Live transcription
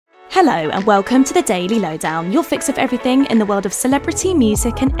Hello and welcome to the Daily Lowdown, your fix of everything in the world of celebrity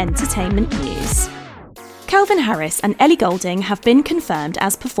music and entertainment news. Calvin Harris and Ellie Goulding have been confirmed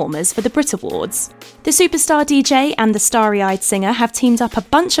as performers for the Brit Awards. The superstar DJ and the starry-eyed singer have teamed up a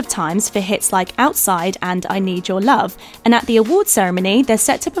bunch of times for hits like Outside and I Need Your Love, and at the awards ceremony they're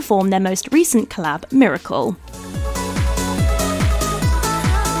set to perform their most recent collab, Miracle.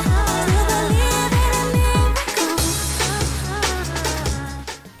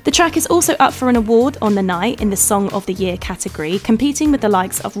 The track is also up for an award on the night in the Song of the Year category, competing with the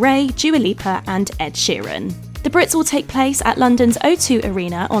likes of Ray, Dua Lipa and Ed Sheeran. The Brits will take place at London's O2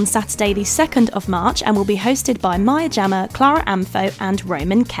 Arena on Saturday the 2nd of March and will be hosted by Maya Jama, Clara Amfo and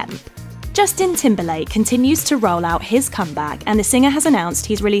Roman Kemp. Justin Timberlake continues to roll out his comeback, and the singer has announced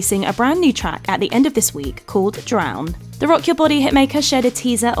he's releasing a brand new track at the end of this week called Drown. The Rock Your Body hitmaker shared a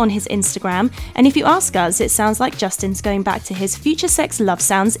teaser on his Instagram, and if you ask us, it sounds like Justin's going back to his Future Sex Love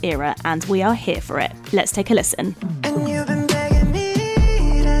Sounds era, and we are here for it. Let's take a listen. And you've been begging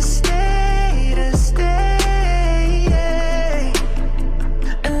me to stay, yeah.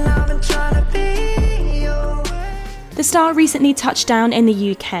 And I've been trying to be your way. The star recently touched down in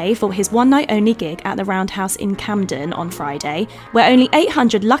the UK for his one-night-only gig at the Roundhouse in Camden on Friday, where only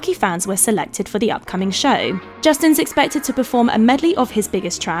 800 lucky fans were selected for the upcoming show. Justin's expected to perform a medley of his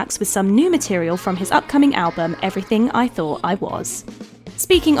biggest tracks with some new material from his upcoming album, Everything I Thought I Was.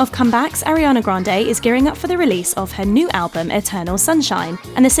 Speaking of comebacks, Ariana Grande is gearing up for the release of her new album, Eternal Sunshine,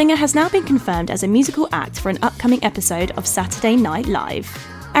 and the singer has now been confirmed as a musical act for an upcoming episode of Saturday Night Live.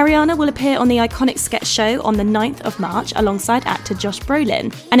 Ariana will appear on the iconic sketch show on the 9th of March alongside actor Josh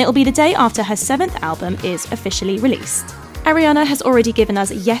Brolin, and it'll be the day after her 7th album is officially released. Ariana has already given us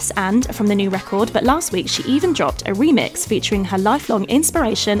Yes And from the new record, but last week she even dropped a remix featuring her lifelong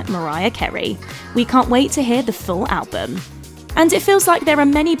inspiration, Mariah Carey. We can't wait to hear the full album. And it feels like there are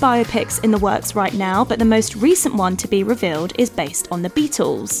many biopics in the works right now, but the most recent one to be revealed is based on the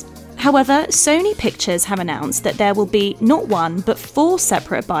Beatles. However, Sony Pictures have announced that there will be not one but 4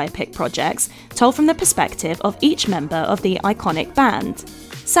 separate biopic projects told from the perspective of each member of the iconic band.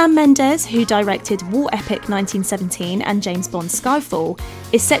 Sam Mendes, who directed War Epic 1917 and James Bond Skyfall,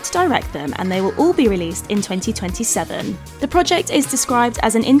 is set to direct them, and they will all be released in 2027. The project is described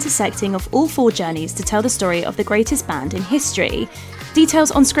as an intersecting of all 4 journeys to tell the story of the greatest band in history.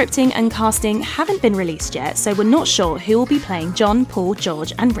 Details on scripting and casting haven't been released yet, so we're not sure who will be playing John, Paul,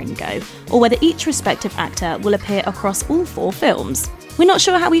 George and Ringo, or whether each respective actor will appear across all 4 films. We're not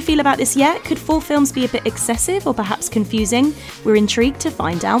sure how we feel about this yet. Could 4 films be a bit excessive or perhaps confusing? We're intrigued to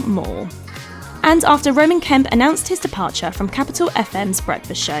find out more. And after Roman Kemp announced his departure from Capital FM's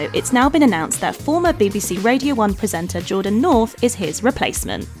Breakfast Show, it's now been announced that former BBC Radio 1 presenter Jordan North is his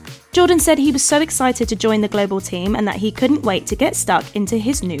replacement. Jordan said he was so excited to join the global team and that he couldn't wait to get stuck into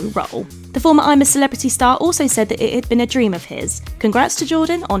his new role. The former I'm a Celebrity star also said that it had been a dream of his. Congrats to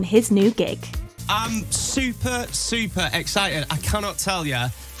Jordan on his new gig. I'm super excited. I cannot tell you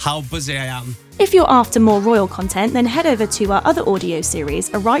how buzzy I am. If you're after more royal content, then head over to our other audio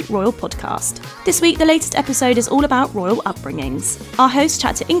series, A Right Royal Podcast. This week, the latest episode is all about royal upbringings. Our hosts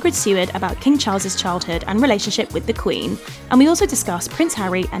chat to Ingrid Seward about King Charles's childhood and relationship with the Queen. And we also discuss Prince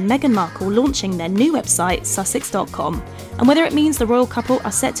Harry and Meghan Markle launching their new website, sussex.com, and whether it means the royal couple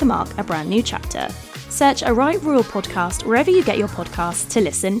are set to mark a brand new chapter. Search A Right Royal Podcast wherever you get your podcasts to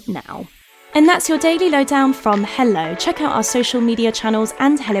listen now. And that's your Daily Lowdown from Hello. Check out our social media channels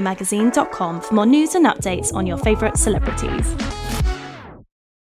and hellomagazine.com for more news and updates on your favourite celebrities.